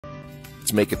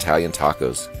Let's make Italian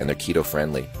tacos, and they're keto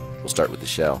friendly. We'll start with the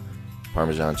shell.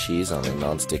 Parmesan cheese on a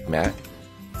non-stick mat,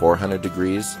 400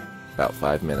 degrees, about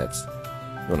 5 minutes.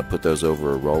 You want to put those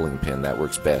over a rolling pin, that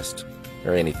works best,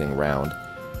 or anything round.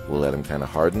 We'll let them kind of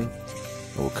harden,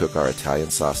 and we'll cook our Italian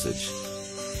sausage.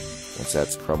 Once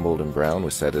that's crumbled and brown,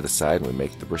 we set it aside and we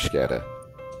make the bruschetta.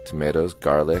 Tomatoes,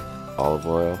 garlic, olive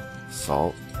oil,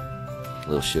 salt, a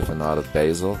little chiffonade of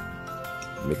basil.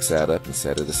 Mix that up and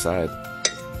set it aside.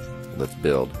 Let's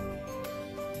build.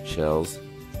 Shells,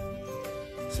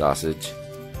 sausage.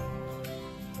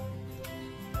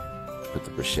 Put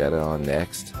the bruschetta on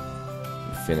next.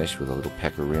 And finish with a little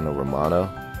pecorino romano.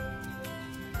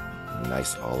 And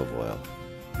nice olive oil.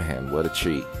 Man, what a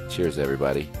treat. Cheers,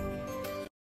 everybody.